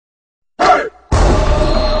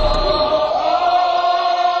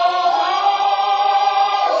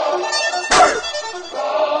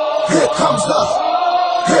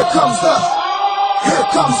Here comes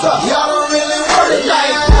the, y'all don't really want it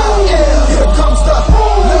like that. Yeah. Here comes the,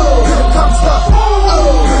 here comes the,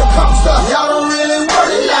 here comes the, y'all don't really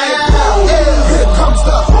want it like that. Yeah. Here comes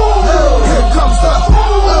the, here comes the,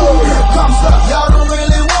 here comes the, y'all don't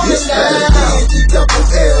really want it like that.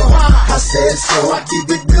 E-double-L, I said so, I keep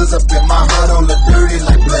big bills up in my heart on the dirty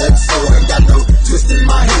like blood, so ain't got no twist in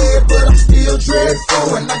my head, but I'm still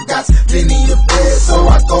dreadful, and I got plenty of bread, so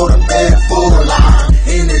I go to bed full. I'm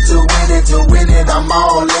in it to win it, I'm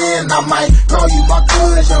all in. I might call you my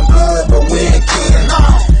cuz, young blood, but we ain't kin.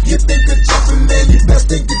 You think of jumping, man, you best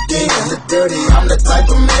think again. The dirty, I'm the type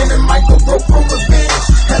of man that might go broke for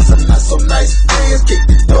revenge. Had some not so nice friends, kick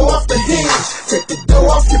the door off the hinge, take the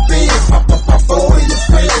door off your bins, pop up my phone and your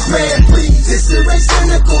friends, man, please. This is ain't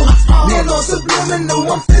cynical, nano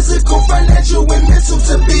subliminal, I'm physical, financial, and mental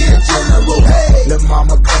to be a general. Hey, the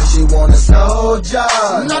mama claims she want a soldier,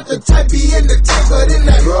 not the type be in the tank, but in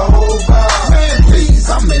that rover. Man,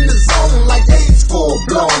 please, I'm in the zone like AIDS full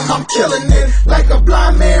blown. I'm killing it like a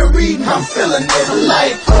blind man reading. I'm feeling it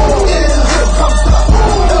like, oh yeah, here comes the,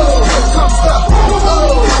 here comes the,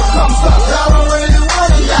 here comes the. Y'all don't really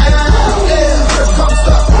want it like that. Yeah, here comes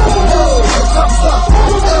the, here comes the,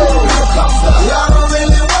 here comes the. Y'all don't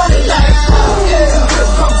really want it like that. Yeah,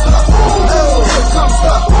 here comes the, here comes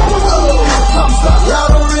the, here comes the.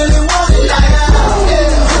 Y'all don't really want it like that.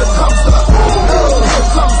 Yeah, here comes the, here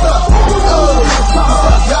comes the, here comes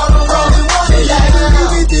the. Y'all don't really want it like that.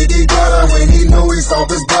 You think he got her when he know he's off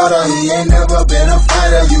his butter. He ain't never been a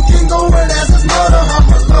fighter. You can go and ask his mother. I'm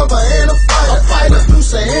a lover and a fighter,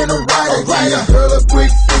 producer and a writer. Give your girl a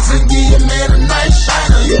quick fix and give your man a nice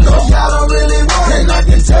shiner. You know y'all don't really want it, and I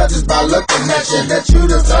can tell just by looking at you that you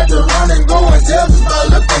the type to run and go and tell just by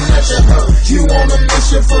looking at you. You on a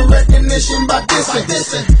mission for recognition by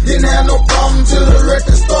dissing. Didn't have no problem till the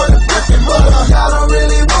record started breaking, but y'all don't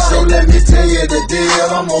really want it. So let me tell you the deal.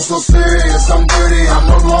 I'm also serious, I'm dirty, I'm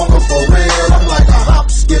no longer for real. I'm like a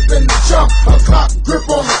hop, skip, and a jump, a clock grip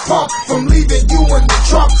on the pump, from leaving you in the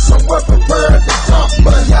trunk, somewhere prepared to dump.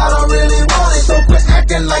 But y'all don't really want it, so quit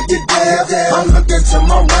acting like you're dead. I'm looking to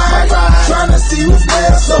my right, trying to see who's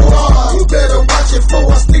there. So you better watch it for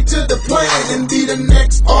I stick to the plan and be the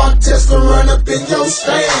next artist to run up in your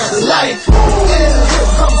stand. Like, yeah,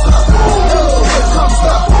 here comes the, here comes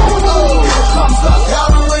the, here comes the. Y'all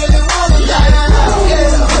don't really want it like that.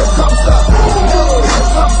 Yeah, here comes the, here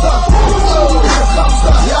comes the, here comes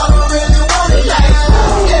the. Y'all don't really want it like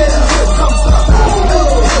that. Yeah, here comes the,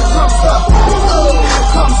 here comes the, here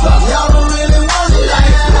comes the. Y'all don't really want it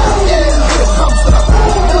like that. Yeah, here comes the,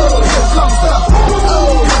 here comes the,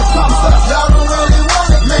 here comes the. Y'all don't really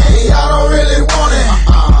want it, man. Y'all don't really want it.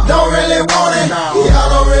 Don't really want it. Y'all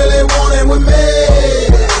don't really want it with me.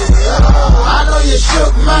 I know you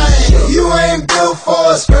shook, man. You ain't built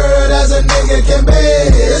for a skirt as a nigga can be.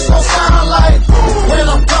 It's gon' sound like when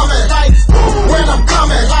I'm coming, like when I'm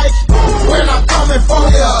coming, like when I'm coming for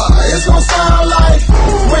ya. It's gon' sound like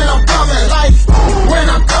when I'm coming, like when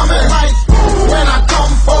I'm coming, like when I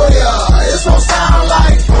come for ya. It's gon' sound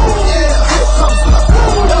like, yeah, here comes the,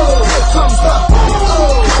 here comes the,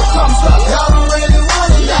 here comes the. Y'all don't really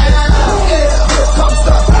want it like that. Yeah, here comes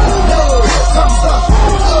the, here comes the,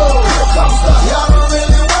 here comes the. Y'all don't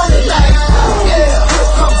really want it like that. Yeah,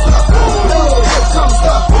 here comes the, here comes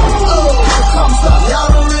the, here comes the. Y'all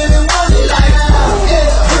don't really want it like that.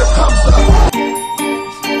 Yeah, here comes the.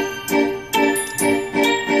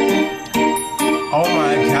 Oh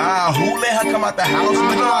my God, who let her come out the house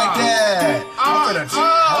looking like that? I'm gonna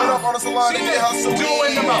turn up on the salon and get her some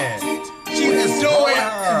doing the most. She is doing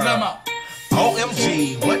the most.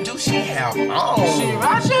 OMG, what do she have on? She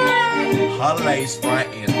ratchet. Her lace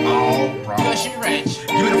front is all wrong. Cause she ratchet.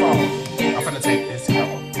 Give me the phone. I'm finna take this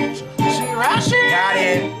picture. She ratchet. Got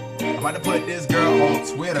it. I'm about to put this girl on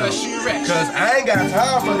Twitter. Cause she ratchet. Cause I ain't got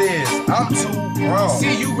time for this. I'm too grown.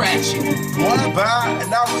 See you ratchet. Wanna buy and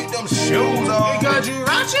now with them shoes on. Because you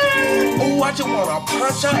ratchet. Ooh, I just wanna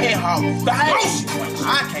punch her in her face.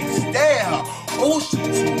 I can't stand her. Ooh, she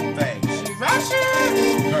too fake. She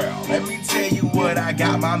ratchet. Girl, let me tell you what I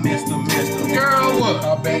got my Mr. Girl, what?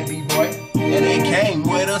 A baby boy. And it came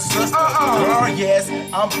with a sister. Girl, yes,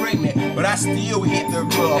 I'm pregnant, but I still hit the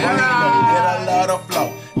club. I hit a lot of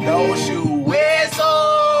flow. No shoe whistle.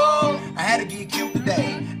 I had to get cute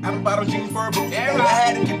today. Apple bottom jeans for a boot. I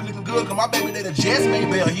had to keep it looking good, cause my baby did a just made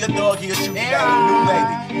bell. He a dog, he a shoe. He got a new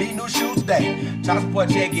baby. Need new shoes today. Child support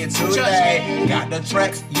check get today. Got the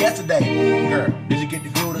tracks yesterday. Girl, did you get the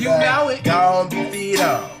glue today? You know it. Gone be feet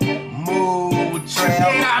up. Move,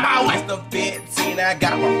 trail. What's the 15? I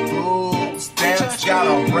got my food stamps. Got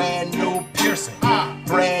a brand new piercing.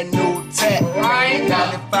 Brand new tat. Right now.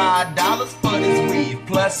 $95 for this weed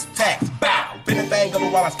plus tax. Bow. Been a thing over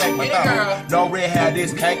while I stack my thumb. No red had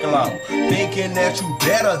this cake alone. Thinking that you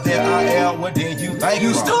better than I am. What did you think?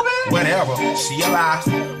 You stupid? Whatever. She lies.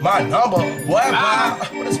 My number. What?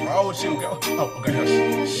 What is wrong with you, girl? Oh,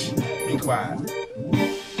 okay. Shh. Be quiet.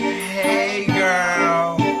 Hey,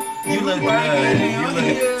 girl. You look good. You look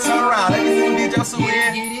good. Turn around. Let me see you did your suit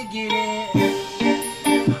in. Get it.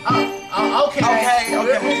 Okay.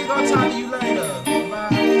 We're gonna talk to you later. Bye.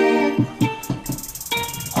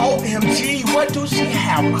 OMG, what do she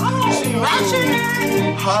have on? She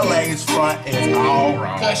ratchet. Her lace front is all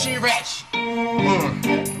wrong. Cause she ratchet.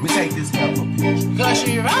 Let me take this girl for a picture. Cause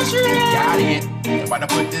she ratchet. Got it. I'm about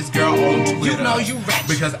to put this girl on Twitter. You know you ratchet.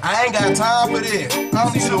 Because I ain't got time for this.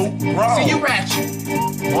 I'm too grown. See, you ratchet.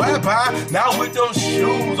 Boy, bye. Now with them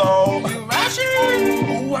shoes on. You ratchet.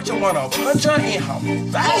 Ooh, what you wanna punch her in her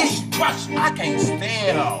face? Watch, I can't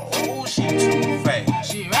stand her. Ooh, she too fake.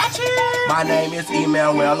 She ratchet. My name is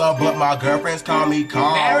Emanuela, but my girlfriends call me Carl.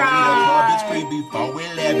 All right. We the club is free before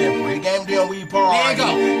 11. Pre-game, then we party. There you go.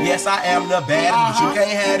 Yes, I am the baddest, but you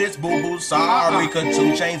can't have this boo-boo. Sorry, cause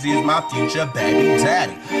 2 Chainz is my future baby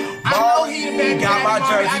daddy. know he the baby got my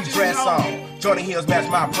daddy, I jersey just dress know on. Jordan Hills match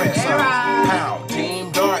my press on. right. Pound,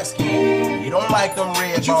 team dark skin. You don't like them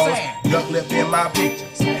red you bones. saying? Duck lip in my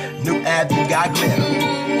pictures. New Abby got glitter.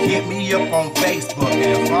 Hit me up on Facebook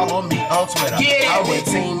and follow me on Twitter. Yeah. I'm with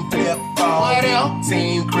Team Flip What Phone, else?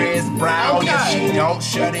 Team Chris Brown. If Okay. she don't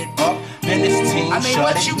shut it up, then it's Team I mean, Shut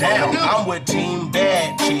what It you Down. wanna do? I'm with Team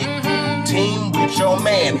Bad Chick. Team with your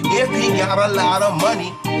man. If he got a lot of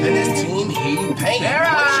money, then it's Team He Paying. All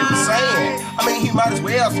What you right. saying? I mean, he might as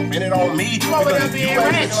well spend it on me. over there Because being you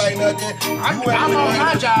ain't rich. looking like nothing. I'm You ain't on looking my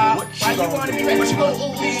like job. What Why you gonna wanna do? be rich? What you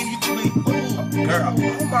gonna leave? You leave. Girl, oh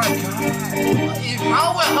my God. It's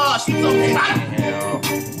wrong with her. She's so fat.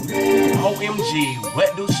 OMG,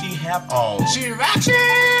 what do she have on? She ratchet.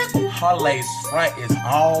 Her lace front is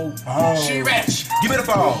all wrong. She ratchet. Give me the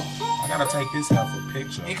phone. I gotta take this out for a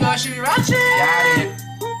picture. Because she ratchet. Got it.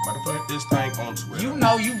 I'm gonna put this thing on Twitter. You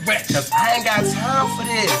know you ratchet. Cause I ain't got time for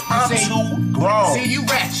this. I'm See- too grown. See, you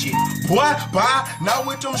ratchet. Boy, bye. Not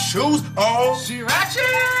with them shoes on. She ratchet.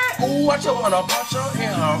 Ooh, I just wanna punch her in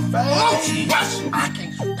her Oh, face. she ratchet. I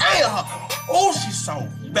can't stand her. Oh, she's so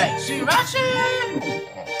fat. She ratchet.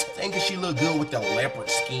 Thinking she look good with the leopard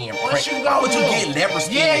skin What print. she Why gonna would you do? get leopard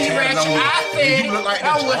skin Yeah, you tatted ratchet. on you? I said You look like the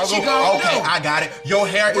that's what she jungle. gonna Okay, do. I got it. Your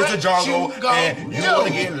hair is What the jungle, you gonna and you do? wanna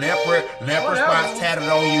get leopard Whatever. spots tatted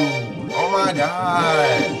on you. Oh my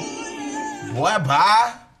God. Boy,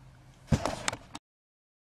 bye.